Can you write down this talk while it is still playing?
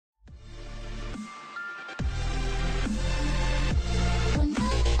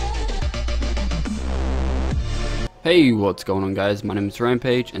Hey, what's going on guys? My name is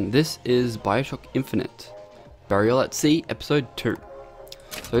Rampage and this is Bioshock Infinite, Burial at Sea, Episode 2.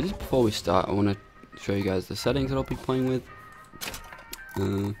 So just before we start, I want to show you guys the settings that I'll be playing with.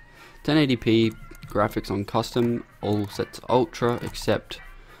 1080p, graphics on custom, all set to ultra, except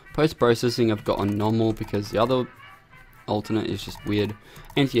post-processing I've got on normal because the other alternate is just weird.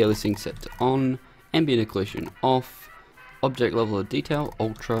 Anti-aliasing set to on, ambient occlusion off, object level of detail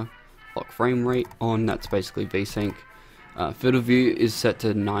ultra, lock frame rate on, that's basically VSync. Field of view is set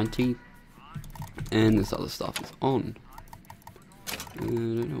to 90, and this other stuff is on. I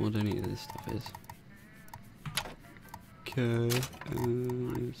don't know what any of this stuff is. Okay,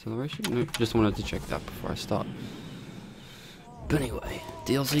 acceleration? Nope, just wanted to check that before I start. But anyway,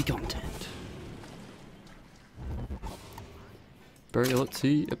 DLC content. Burial at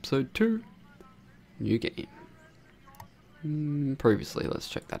Sea, Episode 2. New game. Previously, let's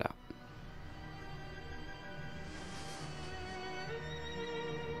check that out.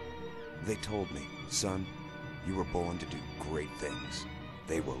 They told me, son, you were born to do great things.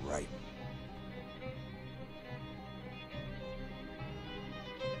 They were right.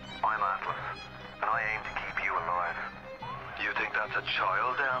 I'm Atlas, and I aim to keep you alive. You think that's a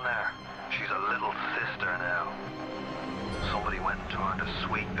child down there? She's a little sister now. Somebody went and turned a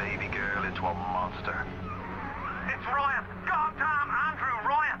sweet baby girl into a monster. It's Ryan! Goddamn Andrew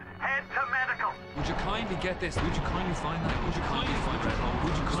Ryan! Head to medical! Would you kindly get this? Would you kindly find that? Would you kindly find that?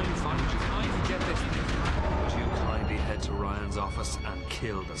 Would you kindly find? Would you kindly get this? Would you kindly head to Ryan's office and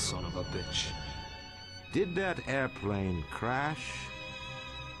kill the son of a bitch? Did that airplane crash?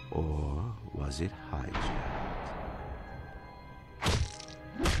 Or was it hijacked?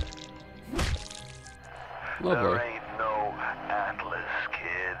 Lovely. There ain't no Atlas,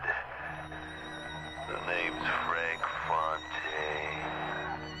 kid. The name's Frank Fontaine.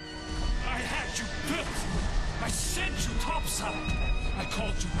 I had you built. I sent you topside. I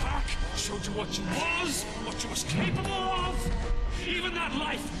called you back, showed you what you was capable of. Even that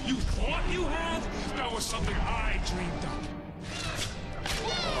life you thought you had, that was something I dreamed up.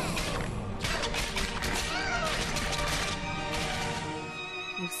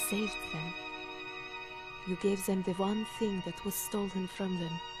 You saved them. You gave them the one thing that was stolen from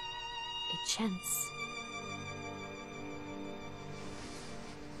them. A chance.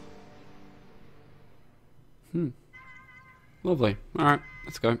 Lovely. Alright,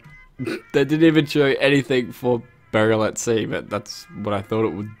 let's go. They didn't even show anything for Burial at Sea, but that's what I thought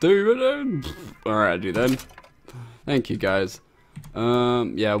it would do. Alrighty then. Thank you guys.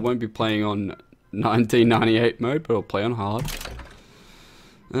 Yeah, I won't be playing on 1998 mode, but I'll play on hard.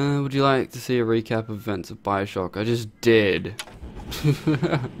 Would you like to see a recap of events of Bioshock? I just did.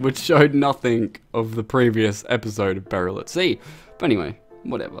 Which showed nothing of the previous episode of Burial at Sea. But anyway,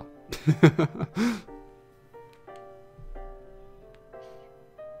 whatever.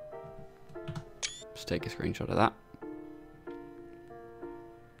 Just take a screenshot of that.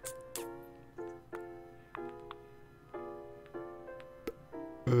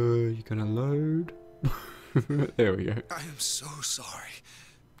 You gonna load? There we go. I am so sorry.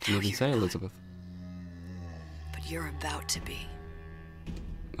 You didn't say Elizabeth. But you're about to be.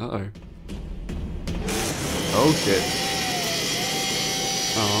 Uh-oh. Oh shit.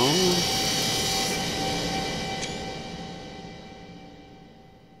 Oh.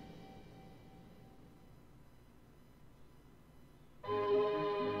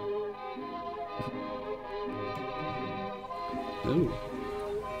 Ooh.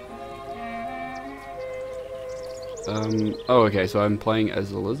 Oh, okay, so I'm playing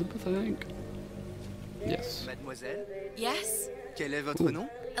as Elizabeth, I think? Yes. Mademoiselle, Yes? quel est votre nom?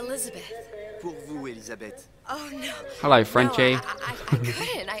 Elizabeth. Pour vous, Elisabeth. Oh no. Hello, Frenchie. No, I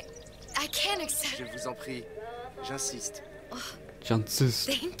couldn't. I can't accept. Je vous en prie, j'insiste. Chances.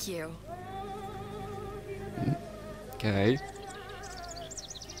 Thank you. Okay.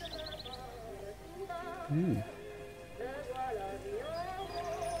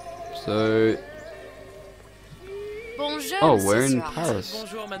 So... Bonjour, Oh, we're Monsieur in Hart. Paris.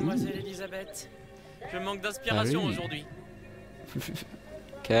 Bonjour mademoiselle Elisabeth. Je manque d'inspiration Paris. aujourd'hui.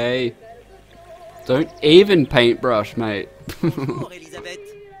 Okay. Don't even paintbrush, mate. Bonjour, Elisabeth.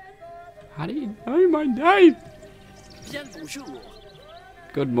 How do you know my name? Bien le bonjour.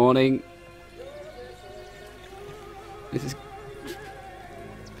 Good morning. This is...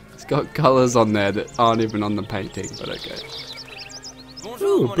 It's got colours on there that aren't even on the painting, but okay. Bonjour,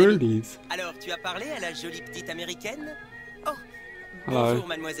 Ooh, mon ami. birdies. Alors, tu as parlé à la jolie petite américaine? Oh, Hello. bonjour,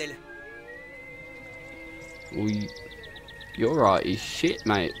 mademoiselle. Well, you're right as shit,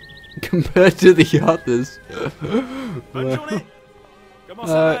 mate. Compared to the others. Bonne journée. Comment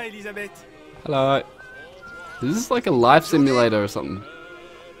ça va, Elisabeth? Hello. Is this like a life simulator or something?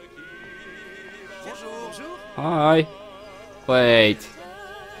 Hi. Wait.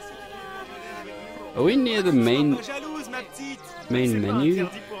 Are we near the main menu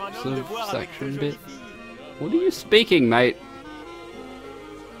sort of section bit? What are you speaking, mate?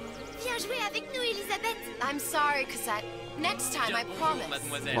 I'm sorry, Cassette. Next time, I promise.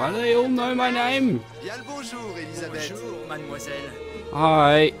 Why do they all know my name? Bonjour, Elisabeth. Bonjour, mademoiselle.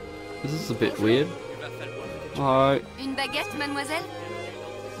 Hi. This is a bit weird. Hi. Une baguette, mademoiselle?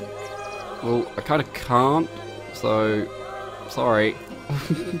 Well, I kind of can't, so sorry.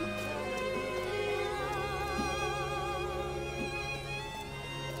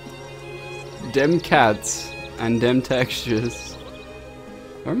 Dem cats and dem textures.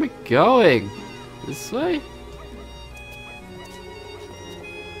 Where am I going? This way?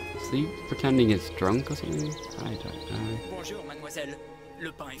 Is he pretending he's drunk or something? I don't know. Bonjour, mademoiselle.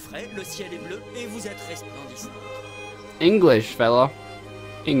 Le pain est frais, le ciel est bleu et vous êtes resplendissante. English, fella.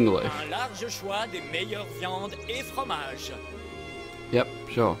 English. Un large choix des meilleures viandes et fromages. Yep,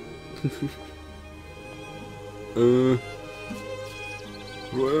 sure.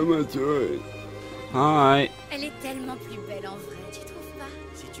 What am I doing? Hi. Elle est tellement plus belle en vrai, tu trouves pas?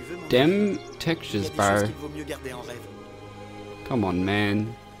 Si tu veux, mon Dem textures, bro. qu'il vaut mieux garder en rêve. Come on,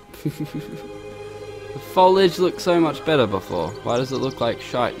 man. The foliage looked so much better before. Why does it look like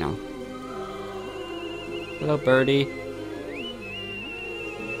shite now? Hello, birdie.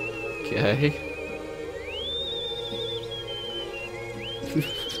 Okay.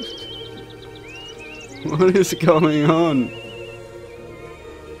 What is going on?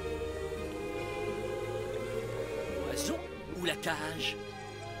 Oiseau ou la cage?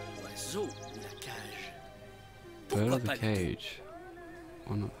 Oiseau ou la cage? Bird of the cage.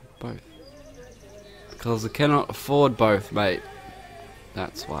 Why not both? Because I cannot afford both, mate.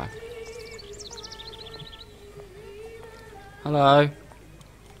 That's why. Hello.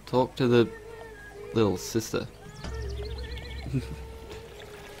 Talk to the little sister.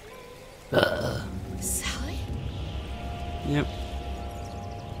 Sally? Yep.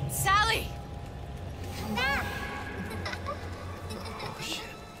 Sally!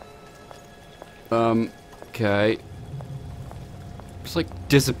 Okay. Just like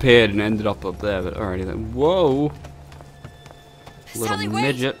disappeared and ended up there, but alrighty then. Whoa! Little Sally, wait!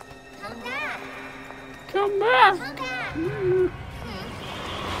 midget. Come back!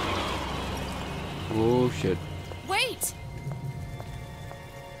 Oh shit. Wait!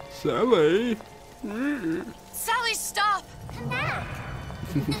 Sally! Sally, stop!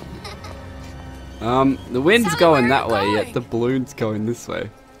 The wind's Sally, going where that are you way, going? yet the balloon's going this way.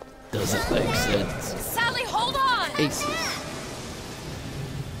 Doesn't make sense. Sally, hold on! Aces.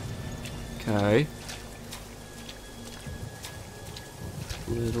 Okay.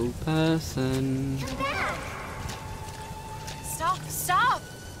 Little person. Stop, stop!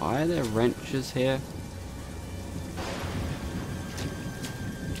 Why are there wrenches here?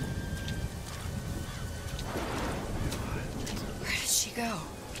 Where did she go?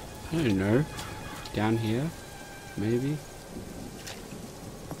 I don't know. Down here? Maybe?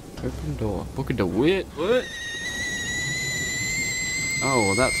 Open door. Book a door. What? Oh,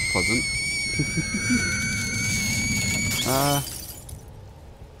 well, that's pleasant.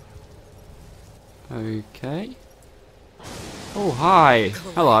 Okay. Oh, hi.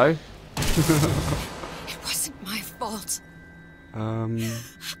 Hello. It wasn't my fault.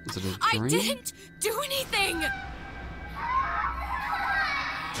 Is it a I dream? didn't do anything!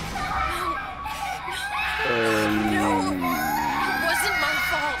 No, it wasn't my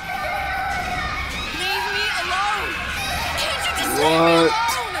fault. Leave me alone! Can't you just leave me What?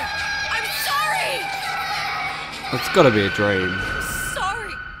 alone? I'm sorry! It's gotta be a dream. I'm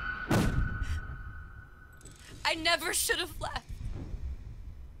sorry. I never should have left.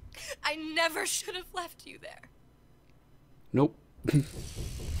 I never should have left you there. Nope. I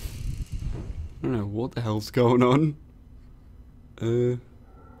don't know what the hell's going on.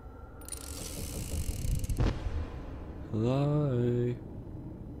 Hello.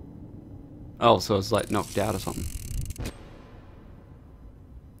 Oh, so it's like knocked out or something.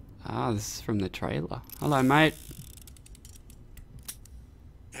 Ah, this is from the trailer. Hello, mate.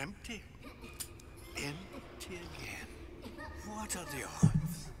 Empty. Empty again. What are the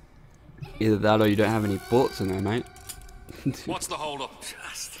odds? Either that or you don't have any bullets in there, mate. What's the hold up?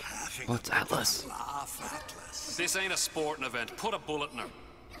 Just having What's a bit of Atlas? a laugh, Atlas. This ain't a sporting event. Put a bullet in her.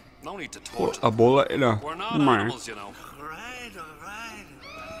 No need to Put torture. a bullet in her. We're not animals, you know. All right, all right.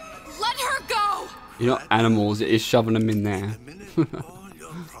 Let her go! You're not animals, it is shoving them in there. A minute, all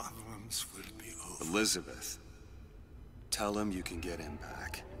your problems will be over. Elizabeth, tell him you can get him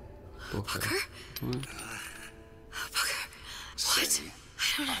back. Okay. Say,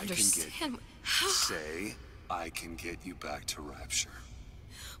 I don't understand. How? Say, I can get you back to Rapture.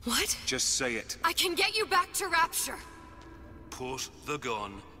 What? Just say it. I can get you back to Rapture. Put the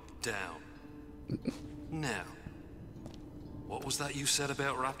gun down. Now, what was that you said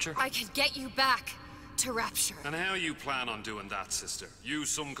about Rapture? I can get you back to Rapture. And how you plan on doing that, sister? You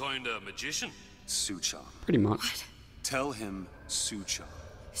some kind of magician? Suchong. Pretty much. What? Tell him Suchong.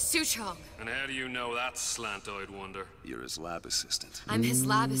 Suchong. And how do you know that, slant-eyed wonder? You're his lab assistant. I'm his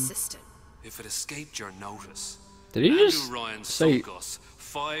lab assistant. If it escaped your notice, Did he Andrew just Ryan say sunk us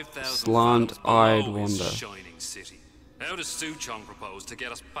 5,000 slant-eyed below his wonder? shining city. How does Suchong propose to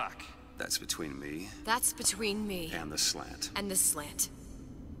get us back? That's between me That's between me and the slant. and the slant.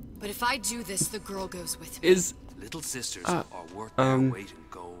 But if I do this, the girl goes with me. Is Little sisters are worth their weight in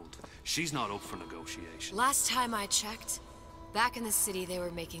gold. She's not up for negotiation. Last time I checked, back in the city they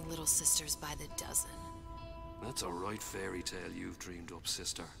were making little sisters by the dozen. That's a right fairy tale you've dreamed up,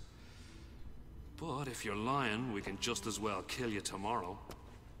 sister. But if you're lying, we can just as well kill you tomorrow.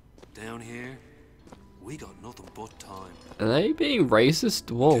 Down here, we got nothing but time. Are they being racist?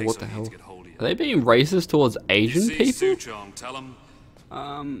 Whoa, In what case the I need hell? to get hold of you. Are they being racist towards Asian See people? Suchong, tell him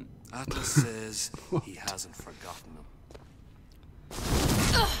Atlas says he hasn't forgotten them.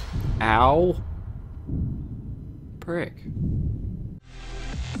 Ow. Prick.